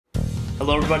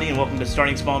Hello, everybody, and welcome to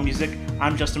Starting Small Music.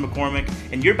 I'm Justin McCormick,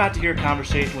 and you're about to hear a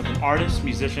conversation with an artist,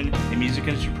 musician, and music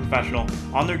industry professional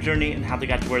on their journey and how they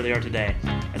got to where they are today.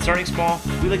 At Starting Small,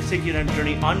 we like to take you on a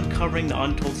journey uncovering the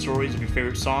untold stories of your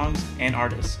favorite songs and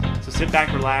artists. So sit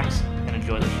back, relax, and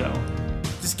enjoy the show.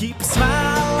 Just keep a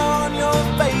smile on your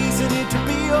face and it'll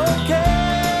be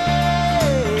okay.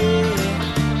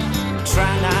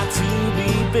 Try not to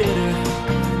be bitter,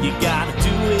 you gotta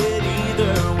do it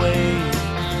either way.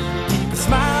 Keep a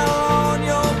smile on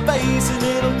your face and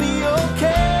it'll be okay.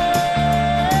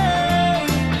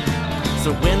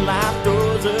 So when life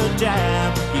throws a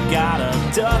jab, you gotta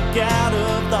duck out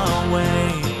of the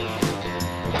way.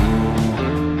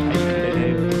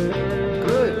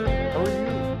 Good. How are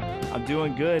you? I'm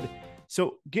doing good.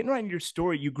 So getting right into your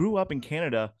story, you grew up in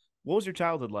Canada. What was your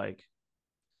childhood like?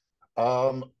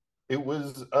 It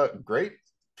was a great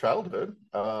childhood.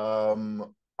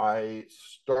 I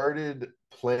started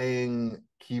playing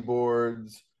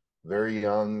keyboards very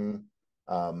young.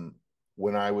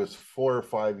 When I was 4 or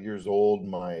 5 years old,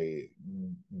 my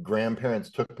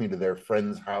grandparents took me to their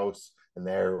friend's house, and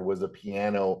there was a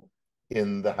piano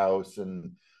in the house.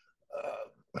 And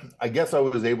I guess I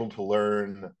was able to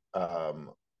learn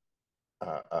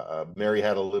Mary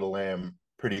Had a Little Lamb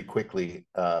pretty quickly.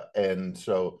 And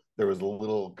so there was a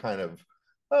little kind of,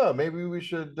 oh, maybe we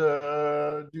should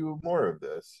do more of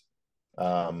this.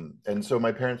 And so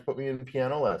my parents put me in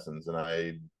piano lessons, and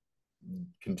I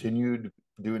continued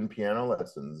doing piano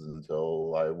lessons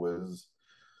until I was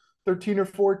 13 or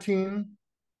 14.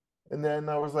 And then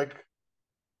I was like,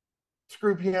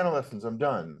 screw piano lessons, I'm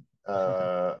done.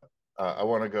 I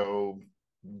want to go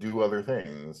do other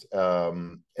things.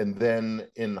 And then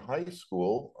in high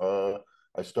school,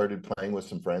 I started playing with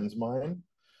some friends of mine.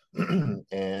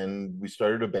 And we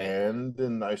started a band,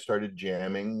 and I started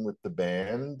jamming with the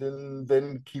band, and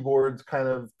then piano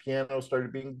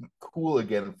started being cool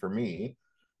again for me.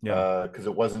 Because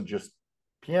it wasn't just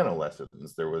piano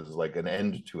lessons, there was like an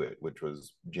end to it, which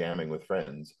was jamming with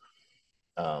friends.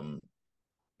 And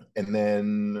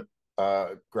then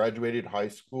graduated high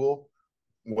school,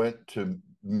 went to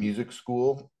music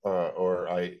school, or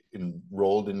I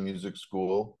enrolled in music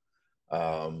school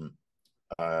in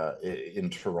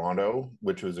Toronto,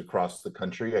 which was across the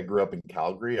country. I grew up in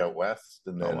Calgary out west,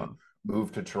 and then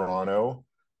moved to Toronto,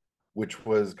 which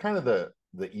was kind of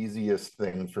the easiest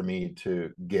thing for me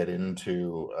to get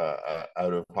into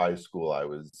out of high school. I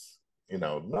was,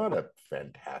 not a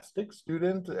fantastic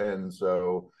student. And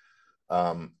so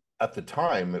at the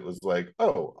time, it was like,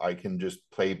 oh, I can just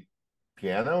play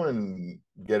piano and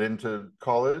get into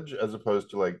college, as opposed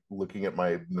to like looking at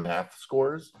my math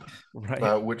scores,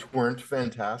 Right. which weren't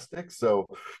fantastic. So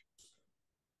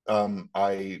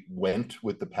I went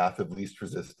with the path of least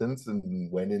resistance and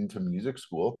went into music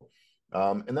school.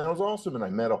 And that was awesome. And I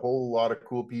met a whole lot of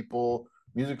cool people.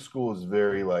 Music school is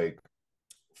very like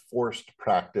forced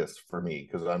practice for me,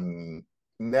 because I'm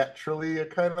naturally a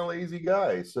kind of lazy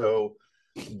guy. So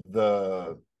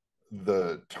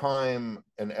the time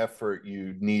and effort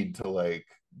you need to like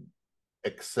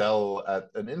excel at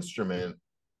an instrument,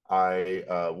 I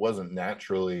wasn't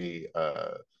naturally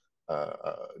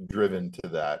driven to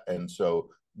that. And so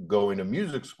going to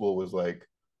music school was like,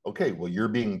 okay, well, you're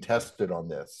being tested on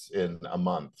this in a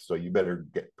month, so you better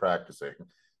get practicing.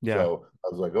 So I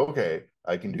was like, okay,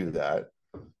 I can do that.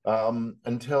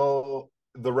 Until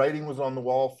the writing was on the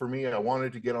wall for me. I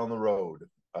wanted to get on the road.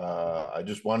 I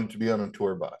just wanted to be on a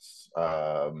tour bus.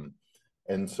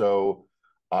 And so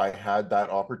I had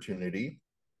that opportunity,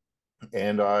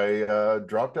 and I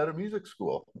dropped out of music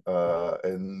school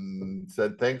and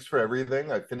said, thanks for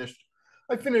everything. I finished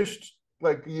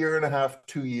like a year and a half,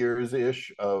 2 years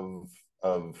ish of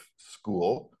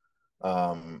school,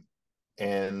 and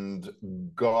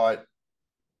got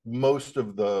most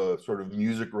of the sort of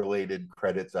music related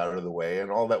credits out of the way, and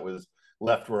all that was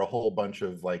left were a whole bunch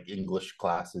of like English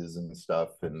classes and stuff.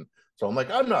 And so I'm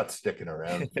like, I'm not sticking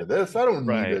around for this. I don't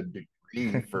need a degree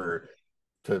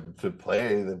to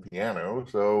play the piano.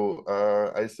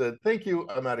 So I said, thank you,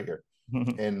 I'm out of here.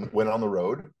 And went on the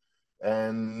road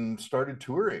and started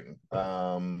touring.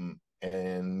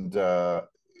 And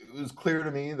it was clear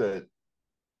to me that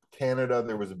Canada,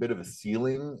 there was a bit of a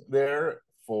ceiling there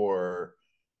for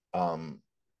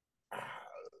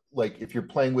like if you're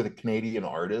playing with a Canadian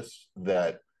artist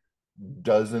that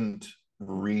doesn't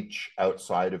reach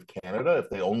outside of Canada, if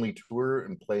they only tour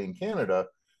and play in Canada,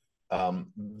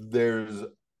 there's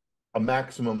a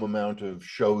maximum amount of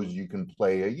shows you can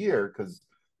play a year, because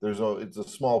it's a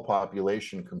small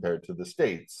population compared to the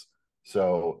States.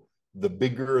 So the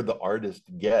bigger the artist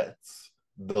gets,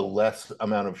 the less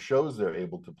amount of shows they're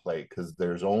able to play, because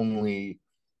there's only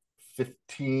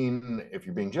 15, if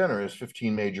you're being generous,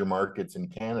 15 major markets in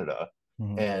Canada.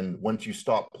 Mhm. And once you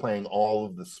stop playing all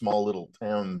of the small little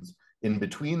towns in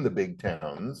between the big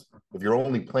towns, if you're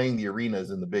only playing the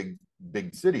arenas in the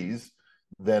big cities,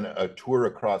 then a tour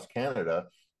across Canada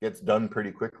gets done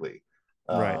pretty quickly.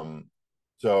 Right.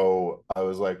 So I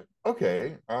was like,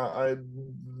 okay,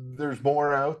 there's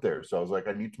more out there. So I was like,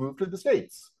 I need to move to the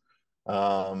States.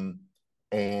 Um,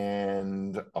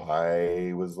 and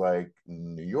I was like,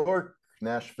 New York,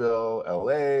 Nashville,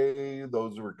 LA,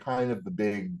 those were kind of the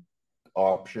big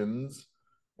options.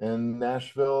 And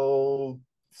Nashville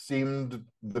seemed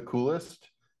the coolest.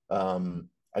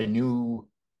 I knew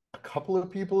a couple of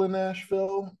people in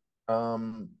Nashville. I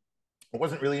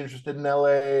wasn't really interested in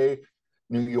LA.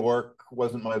 New York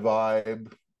wasn't my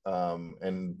vibe.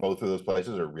 And both of those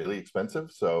places are really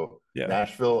expensive. So Yeah.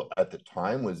 Nashville at the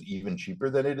time was even cheaper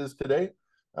than it is today,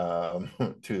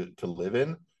 to live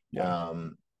in. Yeah.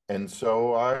 And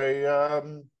so I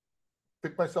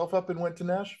picked myself up and went to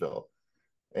Nashville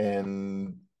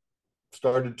and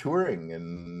started touring,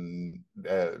 and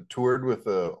toured with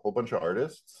a whole bunch of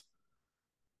artists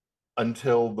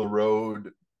until the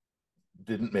road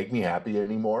didn't make me happy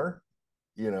anymore,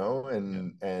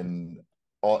 and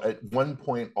at one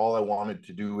point all I wanted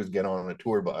to do was get on a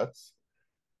tour bus,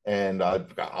 and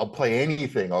I'll play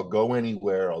anything, I'll go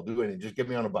anywhere, I'll do anything, just get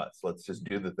me on a bus, let's just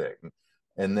do the thing.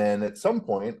 And then at some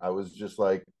point I was just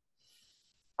like,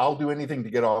 I'll do anything to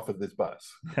get off of this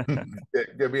bus.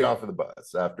 Get me off of the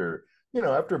bus. After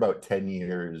about 10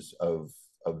 years of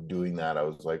doing that, I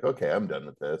was like, okay, I'm done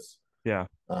with this. Yeah.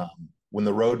 When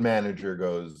the road manager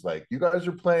goes like, you guys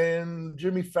are playing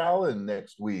Jimmy Fallon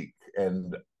next week,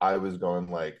 and I was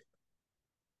going like,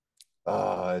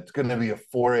 it's going to be a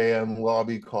 4 a.m.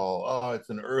 lobby call. Oh, it's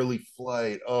an early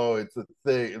flight. Oh, it's a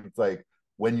thing. It's like,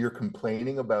 when you're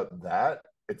complaining about that,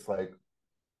 it's like,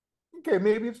 okay,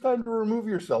 maybe it's time to remove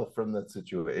yourself from that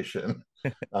situation.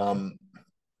 um,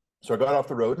 so I got off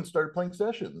the road and started playing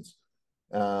sessions.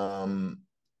 Um,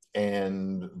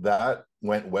 and that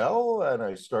went well. And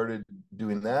I started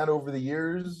doing that over the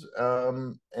years.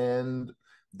 And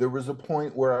there was a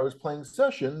point where I was playing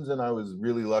sessions, and I was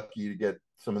really lucky to get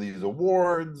some of these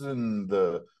awards and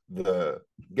the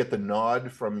get the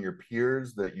nod from your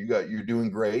peers that you're doing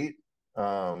great.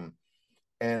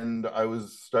 And I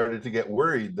was started to get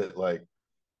worried that, like,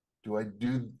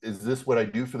 is this what I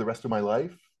do for the rest of my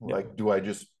life? Yeah. Like, do I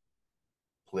just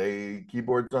play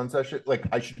keyboards on session? Like,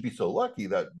 I should be so lucky,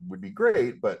 that would be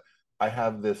great, but I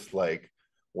have this like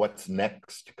what's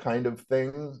next kind of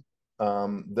thing,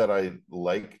 that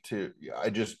I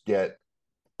just get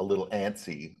a little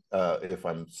antsy if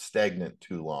I'm stagnant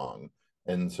too long.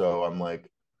 And so I'm like,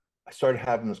 I started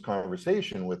having this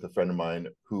conversation with a friend of mine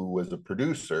who was a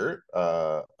producer,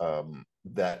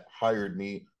 that hired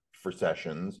me for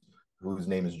sessions, whose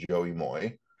name is Joey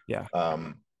Moy. Yeah.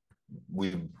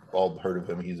 We've all heard of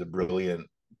him. He's a brilliant,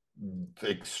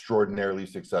 extraordinarily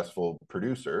successful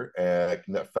producer, a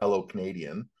fellow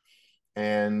Canadian.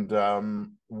 And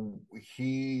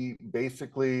he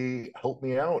basically helped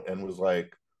me out and was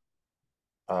like,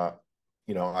 uh,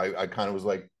 I kind of was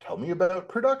like, tell me about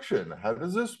production. How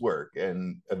does this work?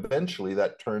 And eventually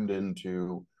that turned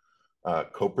into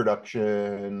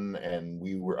co-production, and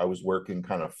I was working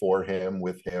kind of for him,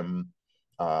 with him,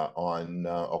 on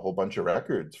a whole bunch of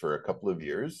records for a couple of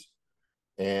years.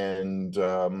 And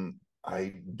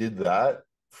I did that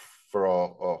for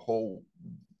a whole,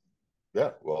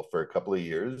 yeah, well, for a couple of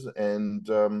years, and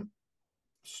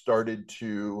started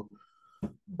to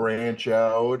branch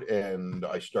out, and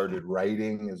I started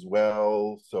writing as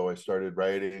well. So I started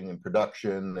writing and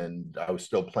production, and I was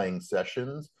still playing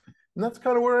sessions. And that's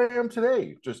kind of where I am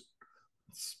today, just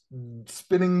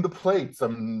spinning the plates.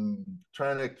 I'm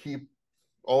trying to keep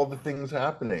all the things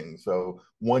happening. So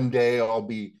one day I'll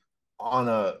be on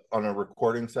a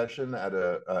recording session at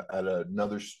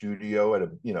another studio, at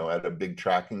a big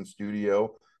tracking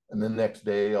studio, and the next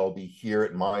day I'll be here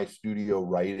at my studio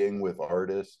writing with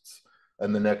artists,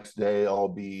 and the next day I'll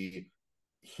be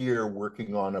here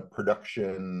working on a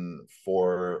production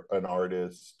for an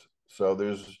artist. So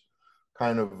there's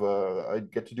kind of I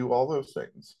get to do all those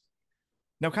things.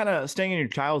 Now, kind of staying in your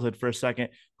childhood for a second,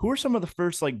 who are some of the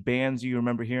first like bands you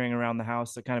remember hearing around the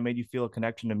house that kind of made you feel a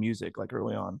connection to music, like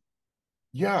early on?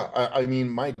 Yeah, I mean,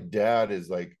 my dad is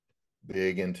like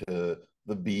big into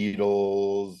the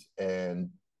Beatles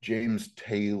and James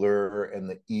Taylor and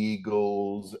the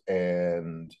Eagles,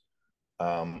 and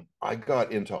I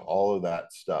got into all of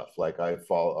that stuff. Like, I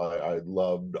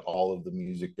loved all of the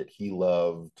music that he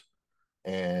loved,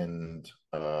 and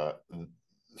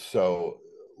so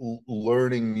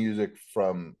learning music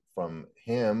from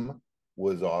him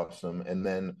was awesome, and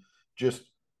then just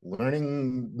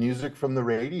learning music from the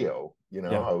radio. You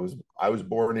know, Yeah. I was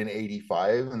born in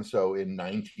 85, and so in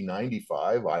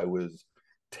 1995 I was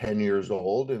 10 years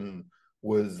old and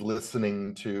was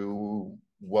listening to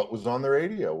what was on the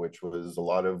radio, which was a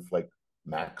lot of like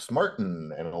Max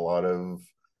Martin and a lot of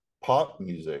pop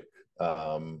music.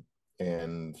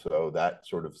 And so that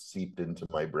sort of seeped into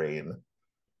my brain.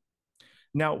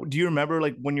 Now, do you remember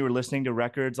like when you were listening to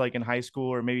records like in high school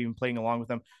or maybe even playing along with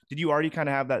them? Did you already kind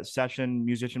of have that session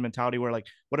musician mentality where like,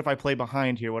 what if I play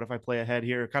behind here? What if I play ahead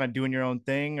here? Kind of doing your own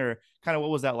thing, or kind of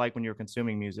what was that like when you were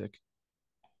consuming music?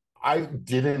 I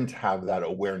didn't have that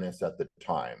awareness at the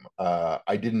time.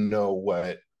 I didn't know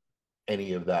what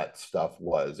any of that stuff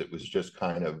was. It was just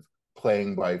kind of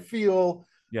playing by feel.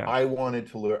 Yeah. I wanted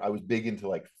to learn. I was big into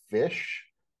like Fish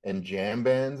and jam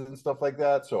bands and stuff like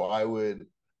that. So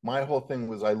my whole thing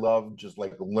was I loved just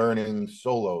like learning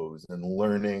solos and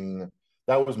learning.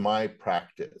 That was my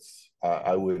practice.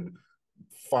 I would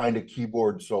find a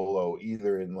keyboard solo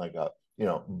either in like a,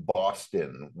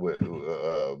 Boston with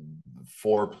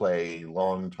foreplay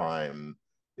long time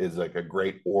is like a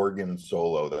great organ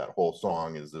solo. That whole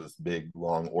song is this big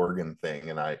long organ thing,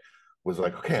 and I was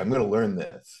like, okay, I'm going to learn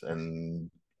this.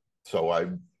 And so I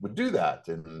would do that,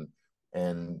 and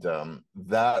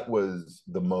that was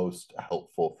the most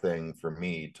helpful thing for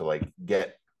me to like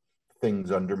get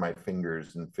things under my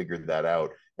fingers and figured that out.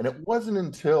 And it wasn't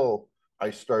until I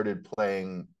started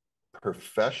playing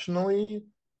professionally,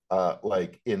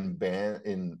 like in band,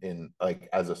 in like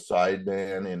as a side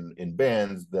band in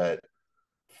bands, that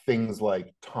things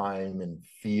like time and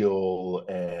feel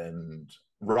and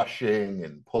rushing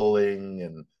and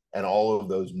pulling and all of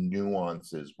those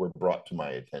nuances were brought to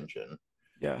my attention.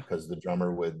 Yeah. Because the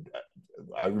drummer would,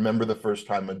 I remember the first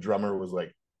time a drummer was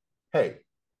like, hey,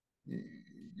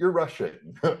 you're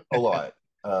rushing a lot.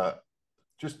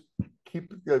 Just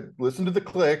listen to the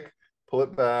click, pull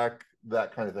it back,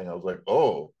 that kind of thing. I was like,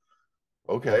 oh,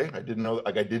 okay. I didn't know,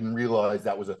 like, I didn't realize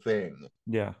that was a thing.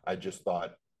 Yeah. I just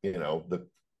thought,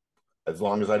 as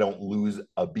long as I don't lose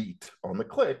a beat on the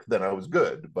click, then I was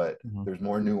good. But Mhm. there's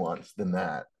more nuance than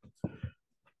that.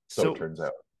 So it So turns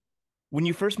out. when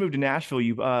you first moved to Nashville,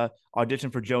 you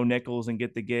auditioned for Joe Nichols and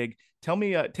get the gig. Tell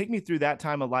me, take me through that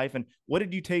time of life, and what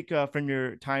did you take from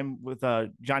your time with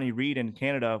Johnny Reed in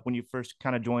Canada when you first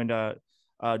kind of joined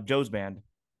Joe's band?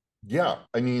 Yeah.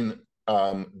 I mean,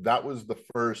 that was the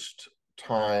first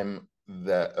time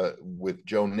that with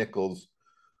Joe Nichols,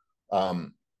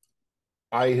 um,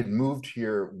 I had moved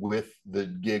here with the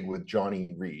gig with Johnny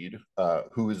Reed,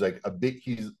 who is like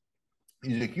he's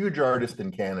a huge artist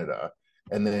in Canada,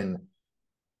 and then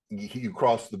you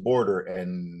cross the border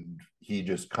and he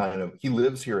just kind of he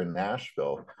lives here in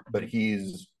Nashville, but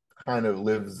he's kind of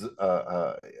lives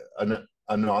an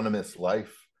anonymous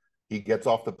life. He gets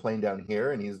off the plane down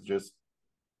here and he's just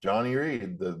Johnny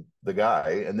Reed, the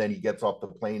guy, and then he gets off the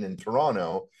plane in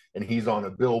Toronto and he's on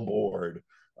a billboard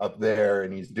up there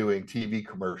and he's doing TV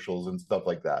commercials and stuff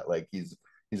like that. Like he's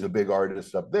a big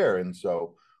artist up there, and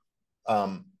so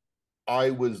um, I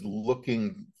was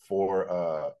looking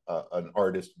for an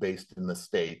artist based in the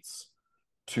States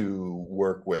to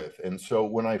work with. And so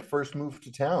when I first moved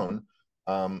to town,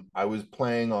 I was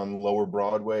playing on Lower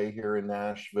Broadway here in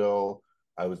Nashville.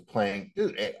 I was saying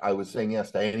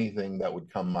yes to anything that would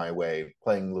come my way,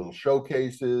 playing little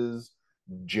showcases,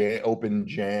 open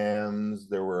jams.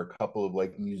 There were a couple of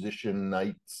like musician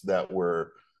nights that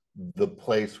were the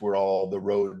place where all the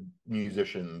road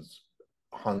musicians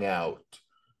hung out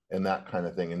and that kind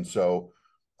of thing. And so,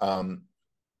 um,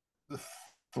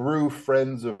 through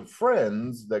friends of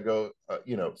friends that go,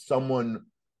 someone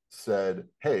said,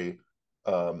 hey,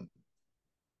 um,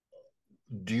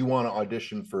 do you want to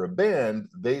audition for a band?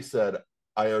 They said,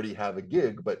 I already have a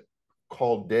gig, but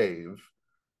call Dave.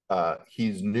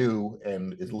 He's new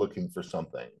and is looking for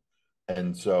something.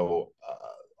 And so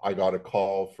I got a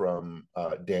call from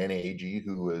Dan Agee,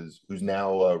 who's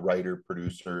now a writer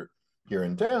producer here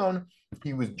in town.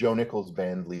 He was Joe Nichols'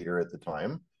 band leader at the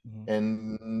time. Mhm.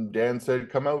 And Dan said,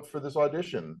 come out for this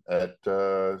audition at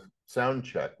Sound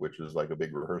Check, which is like a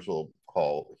big rehearsal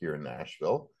hall here in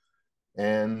Nashville.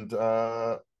 And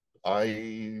I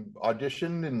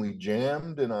auditioned and we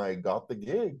jammed and I got the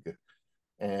gig.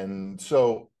 And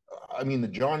so, I mean, the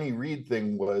Johnny Reed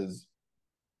thing was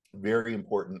very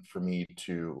important for me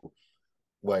to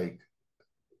like,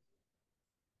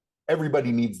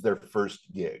 everybody needs their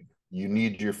first gig. You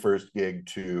need your first gig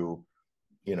to,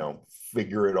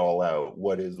 figure it all out.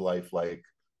 What is life like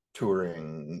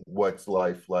touring? What's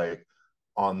life like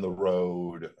on the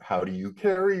road? How do you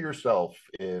carry yourself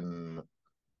in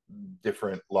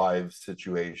different live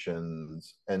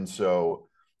situations? And so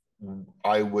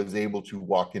I was able to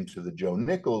walk into the Joe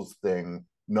Nichols thing,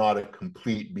 not a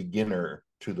complete beginner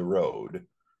to the road.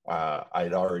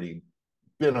 I'd already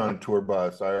been on a tour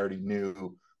bus. I already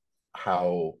knew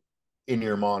how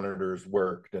in-ear monitors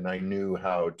worked, and I knew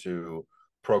how to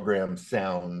program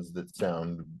sounds that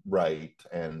sound right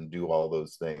and do all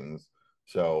those things.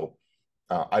 So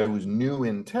I was new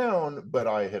in town, but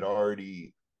I had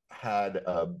already had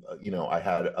I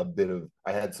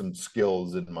had some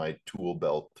skills in my tool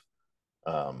belt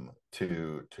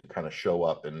to kind of show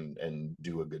up and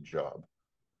do a good job.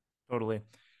 Totally.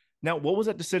 Now, what was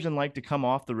that decision like to come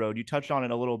off the road? You touched on it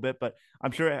a little bit, but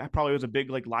I'm sure it probably was a big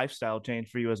like lifestyle change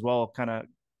for you as well, kind of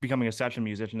becoming a session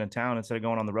musician in town instead of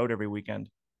going on the road every weekend.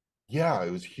 Yeah, it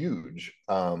was huge.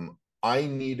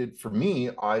 For me,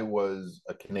 I was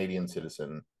a Canadian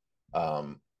citizen.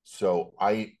 So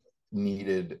I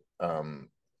needed a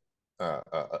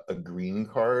green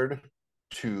card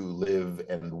to live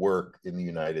and work in the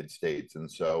United States. And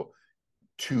so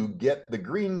to get the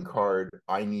green card,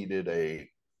 I needed a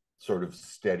sort of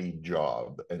steady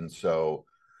job. And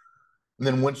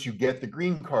then once you get the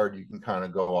green card, you can kind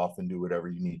of go off and do whatever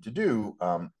you need to do.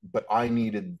 But I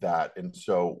needed that. And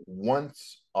so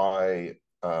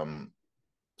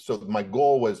so my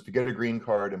goal was to get a green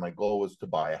card, and my goal was to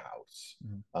buy a house.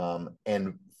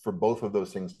 And for both of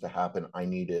those things to happen, I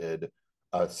needed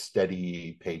a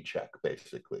steady paycheck,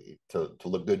 basically, to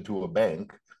look good to a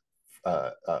bank.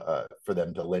 For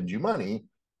them to lend you money,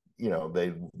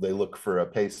 they look for a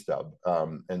pay stub.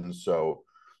 And so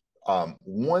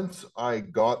once I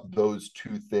got those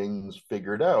two things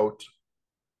figured out,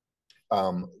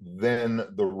 then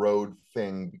the road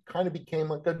thing kind of became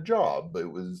like a job. It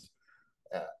was,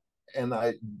 and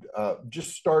I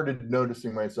just started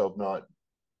noticing myself not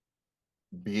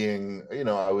being,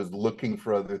 I was looking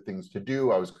for other things to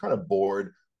do. I was kind of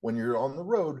bored. When you're on the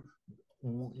road,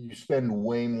 you spend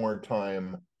way more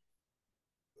time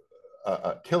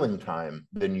killing time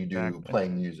than you do Exactly.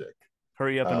 playing music.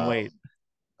 Hurry up and wait.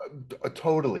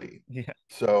 Totally. Yeah.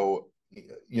 So,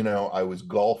 I was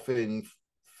golfing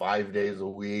 5 days a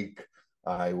week.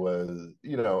 I was,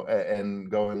 and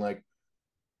going like,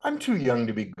 I'm too young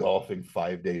to be golfing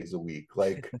 5 days a week.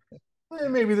 Like,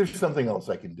 maybe there's something else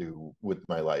I can do with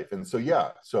my life. And so,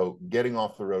 yeah, so getting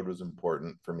off the road was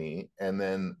important for me. And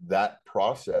then that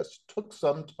process took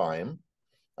some time.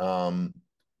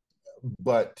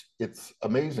 But it's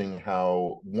amazing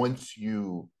how once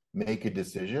you make a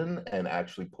decision and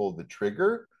actually pull the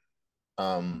trigger,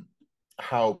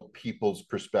 how people's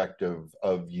perspective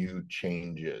of you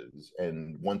changes.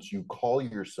 And once you call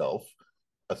yourself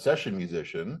a session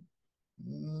musician,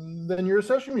 then you're a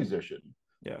session musician.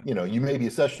 Yeah. You may be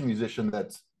a session musician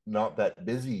that's not that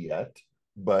busy yet,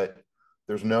 but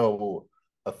there's no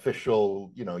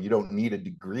official, you don't need a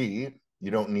degree,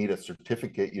 you don't need a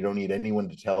certificate, you don't need anyone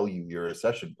to tell you you're a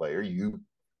session player. You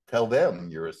tell them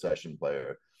you're a session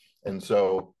player. And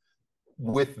so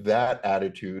with that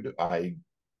attitude,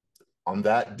 on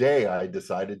that day, I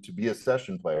decided to be a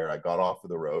session player. I got off of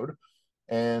the road,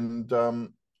 and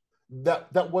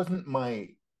that wasn't my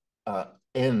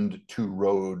end to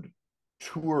road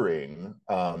touring.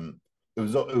 It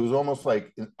was almost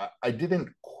like I didn't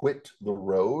quit the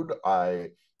road. I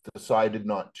decided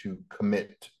not to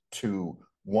commit to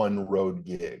one road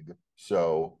gig.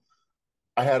 So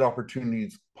I had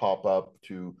opportunities pop up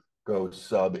to go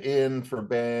sub in for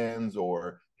bands,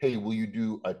 or hey, will you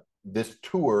do this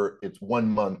tour? It's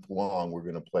 1 month long. We're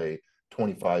going to play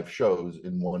 25 shows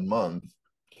in 1 month.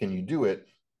 Can you do it?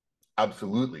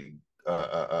 Absolutely.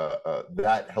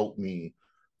 That helped me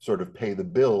sort of pay the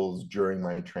bills during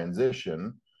my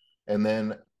transition. And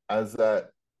then as that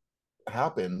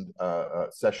happened,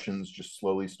 sessions just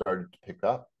slowly started to pick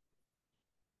up.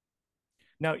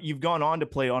 Now, you've gone on to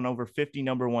play on over 50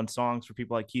 number one songs for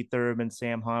people like Keith Urban,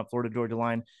 Sam Hunt, Florida Georgia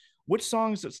Line. Which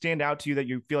songs stand out to you that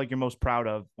you feel like you're most proud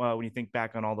of when you think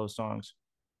back on all those songs?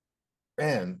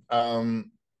 Man, I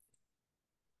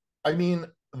mean,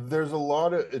 there's a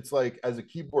lot of, it's like as a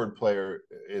keyboard player,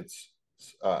 it's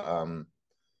a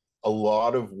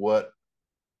lot of what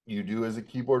you do as a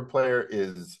keyboard player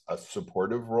is a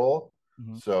supportive role.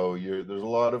 Mm-hmm. So there's a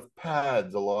lot of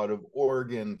pads, a lot of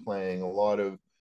organ playing, a lot of